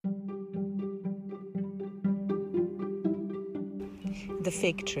The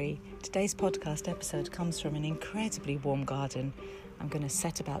fig tree. Today's podcast episode comes from an incredibly warm garden. I'm going to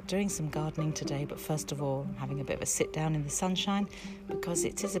set about doing some gardening today, but first of all, I'm having a bit of a sit down in the sunshine because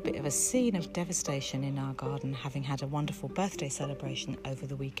it is a bit of a scene of devastation in our garden, having had a wonderful birthday celebration over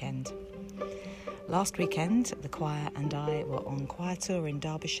the weekend. Last weekend, the choir and I were on choir tour in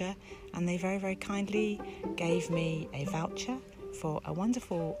Derbyshire, and they very, very kindly gave me a voucher for a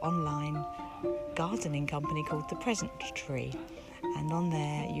wonderful online gardening company called The Present Tree. And on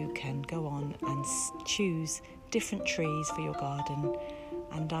there you can go on and choose different trees for your garden.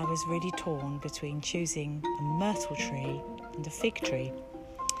 And I was really torn between choosing a myrtle tree and a fig tree.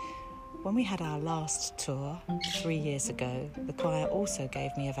 When we had our last tour 3 years ago, the choir also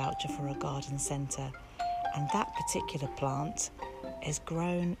gave me a voucher for a garden centre. And that particular plant has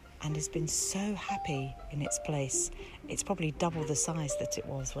grown and has been so happy in its place. It's probably double the size that it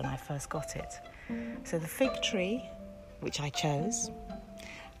was when I first got it. So the fig tree, which I chose,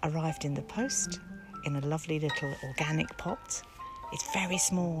 arrived in the post in a lovely little organic pot. It's very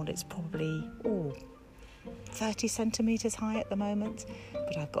small. It's probably 30 centimetres high at the moment,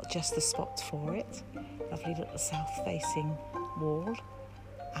 but I've got just the spot for it. Lovely little south-facing wall.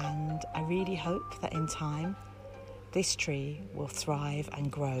 And I really hope that in time this tree will thrive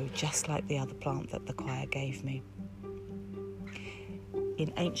and grow just like the other plant that the choir gave me.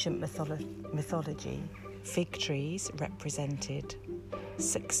 In ancient mythology, fig trees represented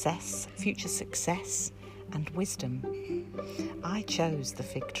success, future success, and wisdom. I chose the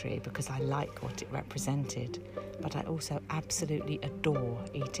fig tree because I like what it represented, but I also absolutely adore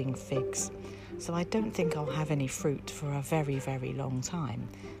eating figs. So I don't think I'll have any fruit for a very, very long time.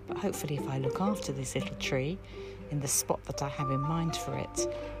 But hopefully if I look after this little tree in the spot that I have in mind for it,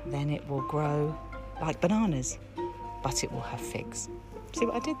 then it will grow like bananas, but it will have figs. See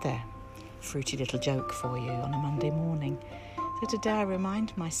what I did there? Fruity little joke for you on a Monday morning. So today I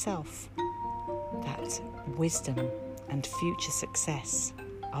remind myself that wisdom and future success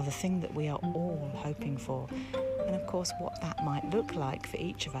are the thing that we are all hoping for. And of course what that might look like for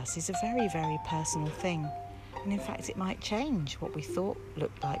each of us is a very, very personal thing. And in fact it might change what we thought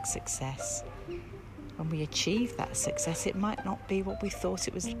looked like success. When we achieve that success, it might not be what we thought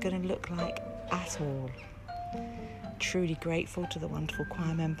it was going to look like at all. Truly grateful to the wonderful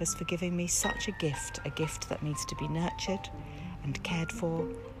choir members for giving me such a gift that needs to be nurtured and cared for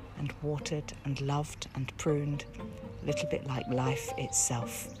and watered and loved and pruned, a little bit like life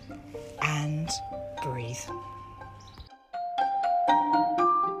itself. And breathe.